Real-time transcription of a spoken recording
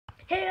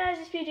Hey guys,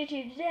 it's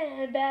PJ2.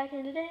 Today I'm back,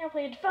 and today I'm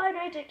playing Five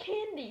Nights at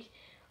Candy's.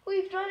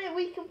 We've done it.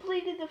 We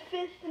completed the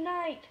 5th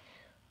night.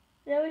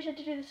 Now we should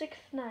do the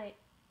 6th night.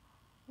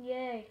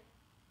 Yay.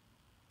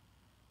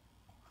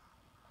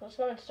 Let's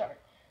go and start.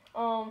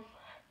 I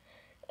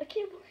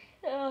can't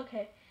believe.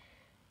 Okay.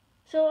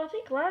 So I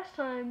think last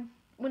time,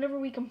 whenever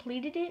we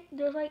completed it,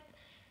 there was like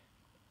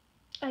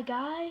a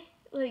guy.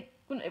 Like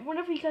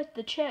whenever you got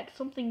the check,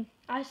 something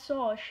I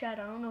saw a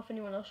shadow. I don't know if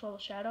anyone else saw the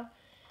shadow,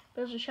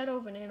 but it was a shadow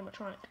of an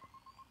animatronic.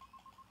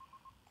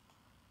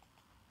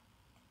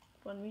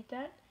 Want to meet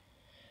that?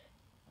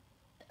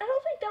 I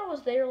don't think that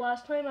was there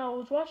last time. I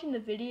was watching the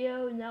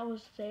video and that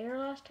was there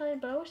last time,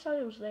 but I always thought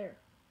it was there.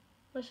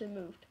 Unless it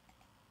moved.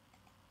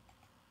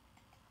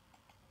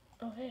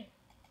 Oh, hey.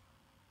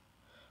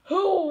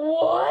 Who?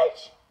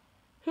 What?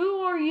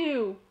 Who are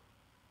you?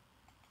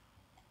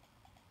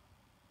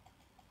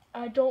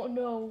 I don't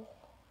know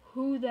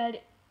who that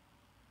is.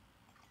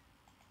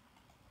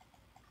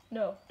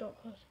 No, don't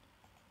close it.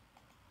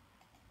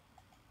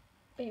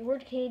 Wait,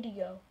 where'd Candy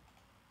go?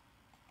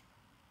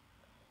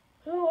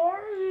 Who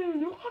are you?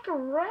 You look like a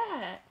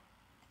rat.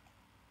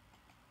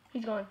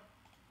 He's gone.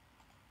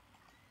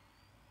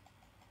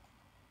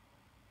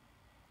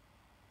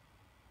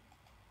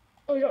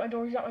 Oh, he's at my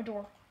door. He's at my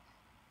door.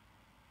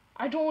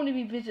 I don't want to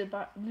be visited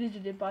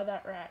by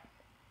that rat.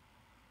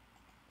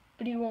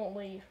 But he won't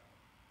leave.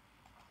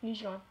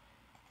 He's gone.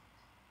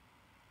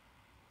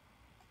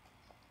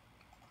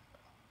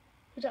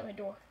 He's at my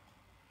door.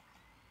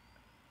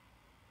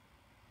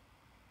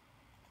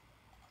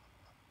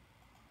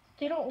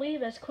 They don't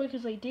leave as quick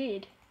as they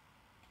did.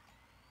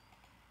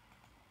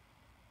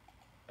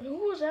 Who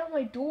was at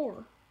my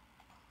door?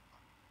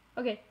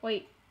 Okay,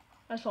 wait.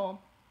 I saw him.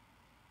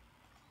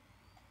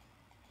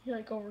 He's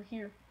like over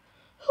here.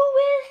 Who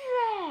is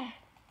that?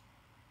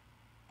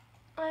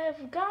 I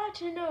have got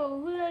to know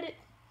who that is.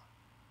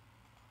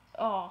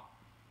 Oh,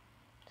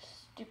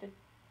 stupid.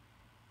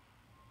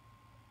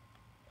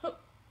 Huh.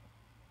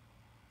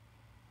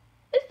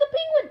 It's the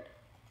penguin.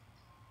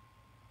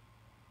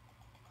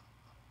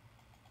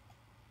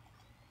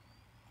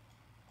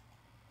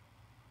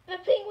 The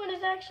penguin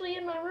is actually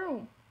in my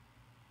room.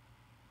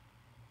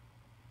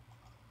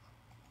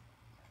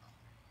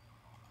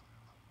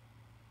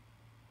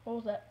 What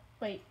was that?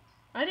 Wait,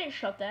 I didn't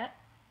shut that.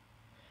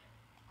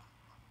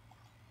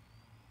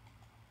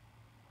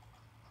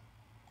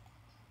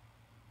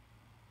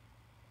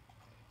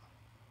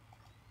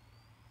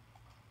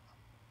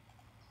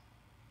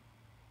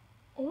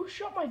 Who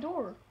shut my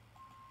door?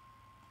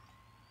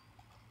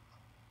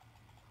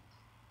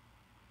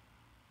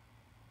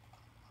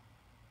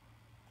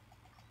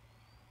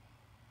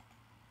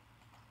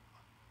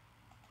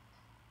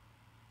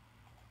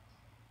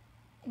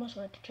 Must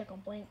have had to check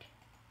on Blink.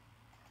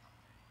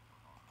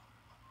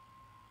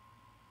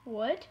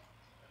 What?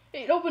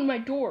 It opened my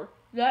door.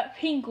 That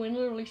penguin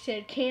literally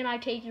said, "Can I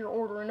take your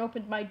order?" and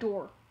opened my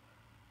door.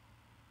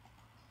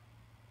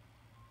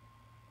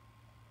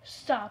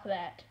 Stop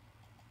that.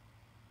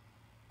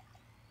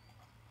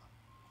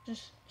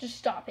 Just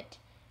stop it.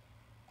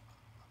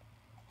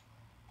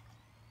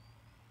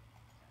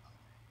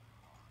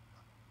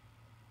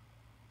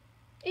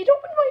 It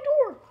opened my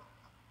door.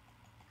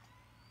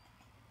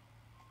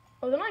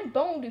 Oh, then I'm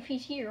boned if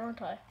he's here,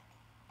 aren't I?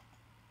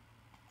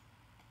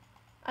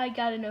 I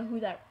gotta know who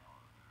that...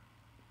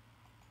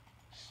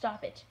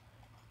 Stop it.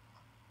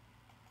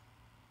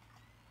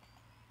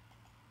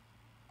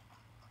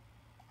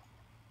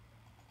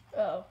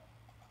 Uh-oh.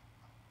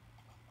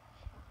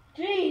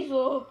 Jeez,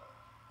 oh.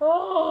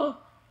 Oh.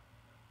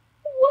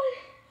 What?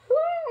 Who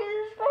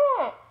is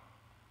that?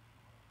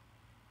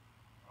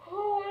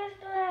 Who is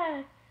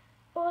that?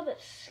 Oh,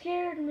 that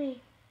scared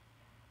me.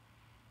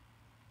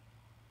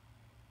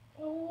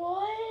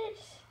 What?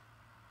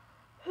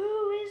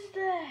 Who is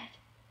that?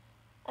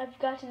 I've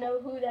got to know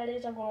who that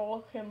is. I'm going to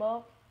look him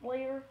up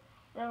later.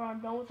 Whenever I'm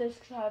done with this,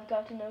 because I've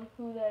got to know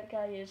who that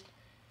guy is.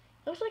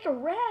 Looks like a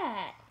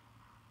rat.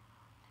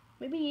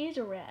 Maybe he is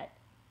a rat.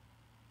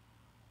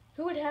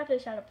 Who would have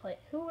this at a place?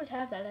 Who would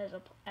have that as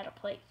at a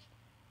place?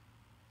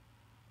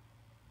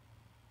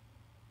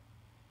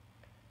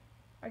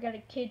 I got a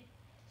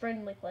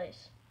kid-friendly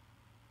place.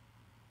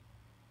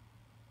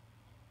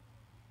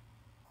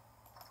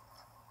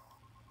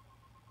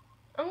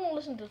 I'm gonna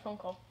listen to the phone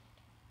call.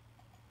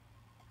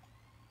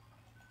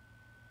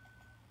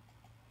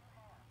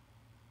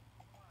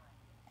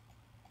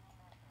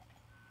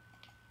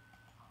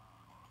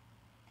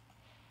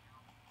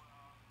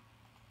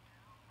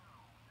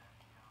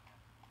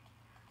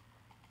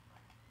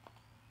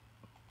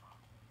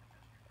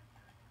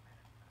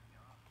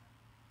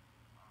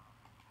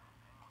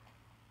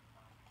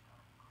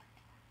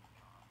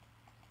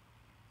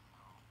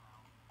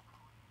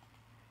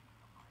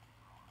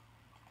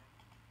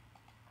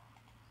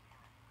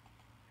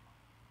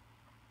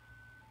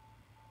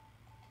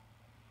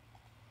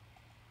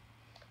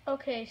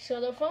 Okay, so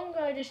the phone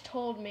guy just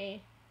told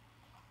me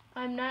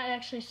I'm not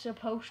actually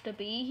supposed to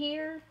be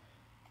here.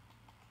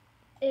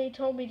 And he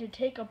told me to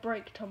take a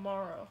break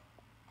tomorrow.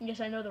 Yes,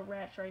 I know the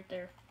rat's right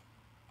there.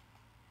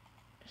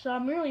 So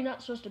I'm really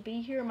not supposed to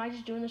be here. Am I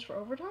just doing this for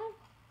overtime?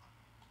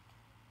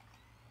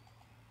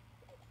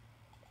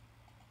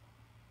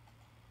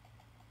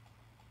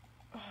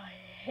 Oh, I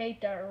hate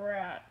that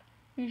rat.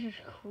 He's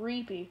just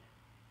creepy.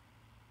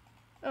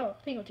 Oh,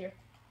 penguin's here.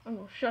 I'm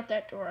gonna shut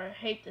that door. I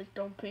hate this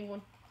dumb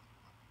penguin.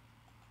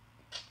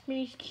 I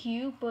mean, he's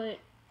cute, but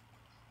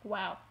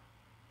wow.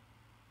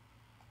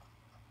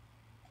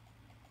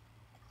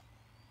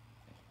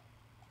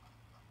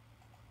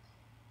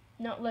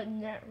 Not letting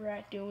that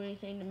rat do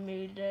anything to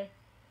me today.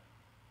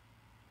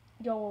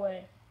 Go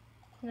away.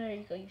 There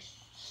you go, you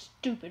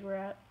stupid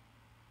rat.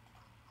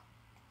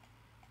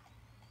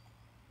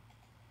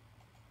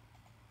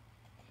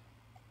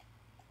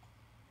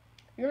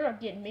 You're not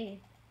getting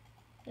me.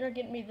 You're not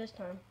getting me this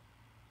time.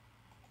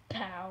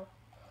 Pow.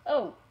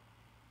 Oh.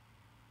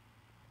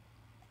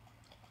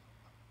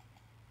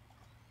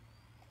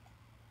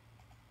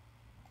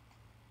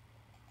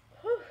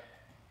 Whew.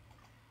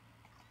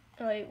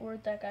 Oh wait,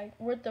 where'd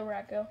the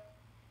rat go?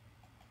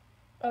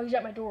 Oh, he's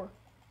at my door.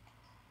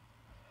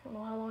 I don't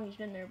know how long he's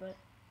been there, but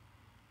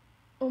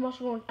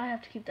I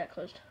have to keep that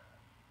closed.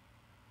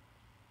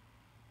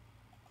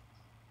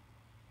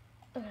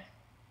 Okay.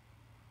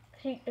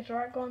 See, is the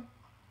rat gone?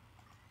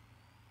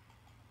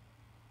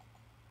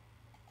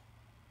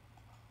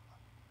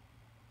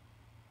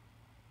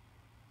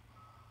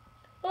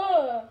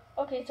 Oh,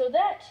 okay, so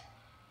that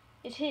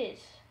is his.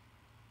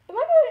 Am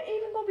I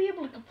even gonna be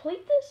able to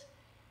complete this?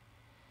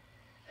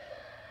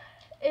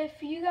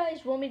 If you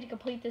guys want me to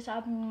complete this, I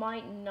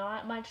might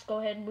not. I might just go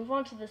ahead and move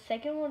on to the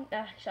second one.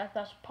 Actually,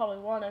 that's probably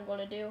one I'm going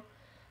to do.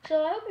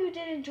 So I hope you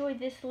did enjoy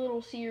this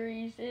little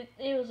series. It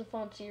was a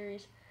fun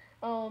series.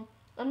 I'm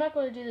not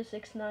going to do the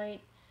 6th night.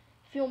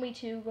 If you want me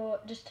to, go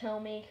just tell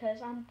me,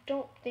 because I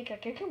don't think I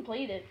can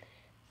complete it.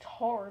 It's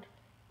hard.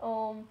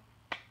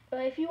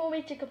 But if you want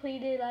me to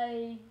complete it,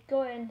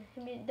 go ahead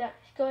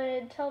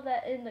and tell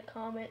that in the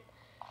comment.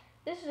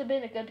 This has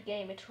been a good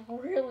game. It's a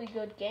really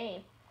good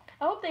game.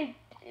 I hope they,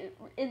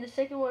 in the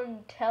second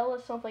one, tell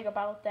us something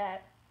about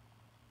that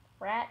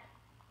rat.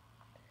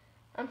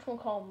 I'm just going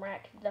to call him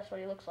Rat because that's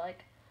what he looks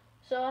like.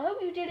 So I hope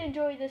you did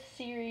enjoy this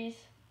series.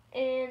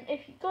 And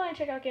if you go ahead and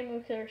check out Gaming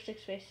with Killer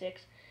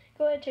 656,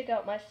 go ahead and check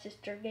out my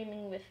sister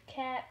Gaming with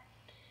Cat.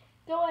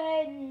 Go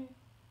ahead and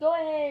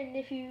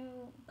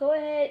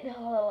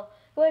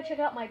check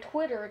out my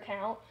Twitter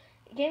account,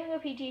 Gaming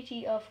with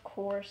PGT, of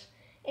course.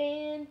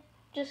 And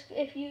just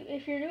if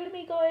you're new to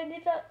me, go ahead and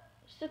hit that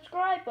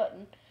subscribe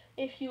button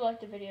if you like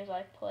the videos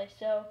I play.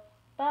 So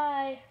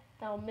bye.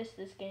 I'll miss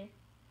this game.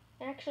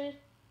 Actually,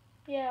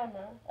 yeah,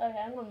 no. Okay,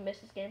 I'm gonna miss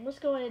this game. Let's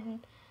go ahead and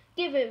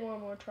give it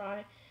one more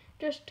try,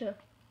 just to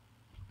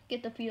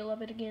get the feel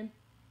of it again.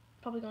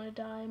 Probably gonna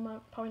die.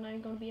 I'm probably not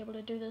even gonna be able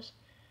to do this.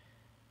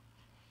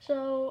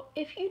 So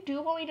if you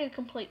do want me to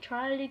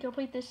try to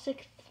complete this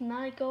 6th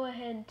night, go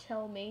ahead and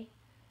tell me.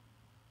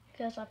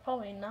 Because I'm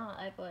probably not,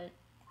 but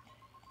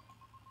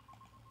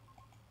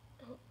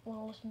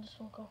well, listen to this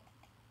phone call.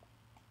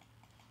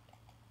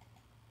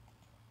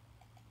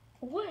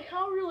 What?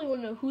 I really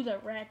want to know who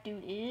that rat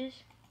dude is.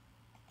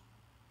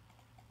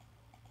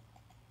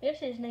 I guess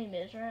his name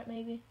is Rat,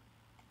 maybe.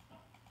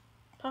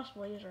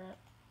 Possibly is Rat.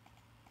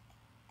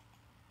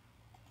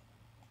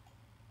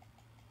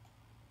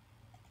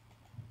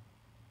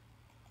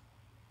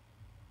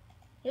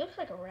 He looks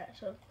like a rat,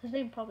 so his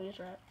name probably is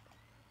Rat.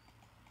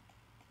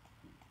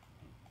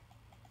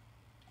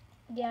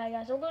 Yeah,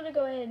 guys, I'm going to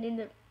go ahead and end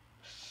the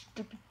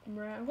stupid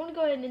rat. I'm going to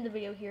go ahead and end the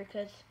video here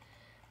because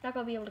I'm not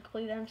going to be able to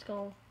complete it. I'm just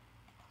going to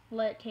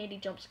let Candy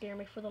jump scare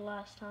me for the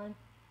last time.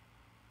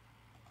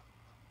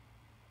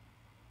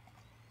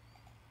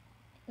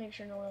 Make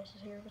sure no one else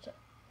is here. What's up?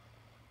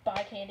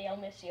 Bye, Candy. I'll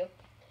miss you.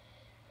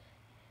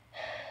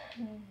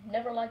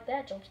 Never liked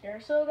that jump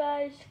scare. So,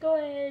 guys, go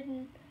ahead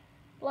and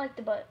like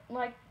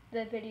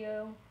the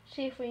video.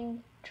 See if we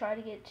can try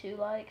to get 2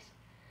 likes.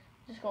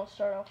 Just gonna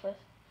start off with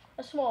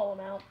a small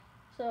amount.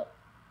 So,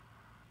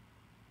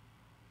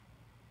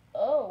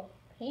 oh,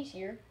 he's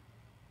here.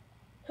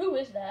 Who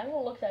is that? I'm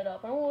gonna look that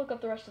up. I'm gonna look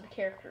up the rest of the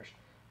characters.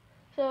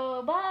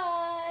 So, bye.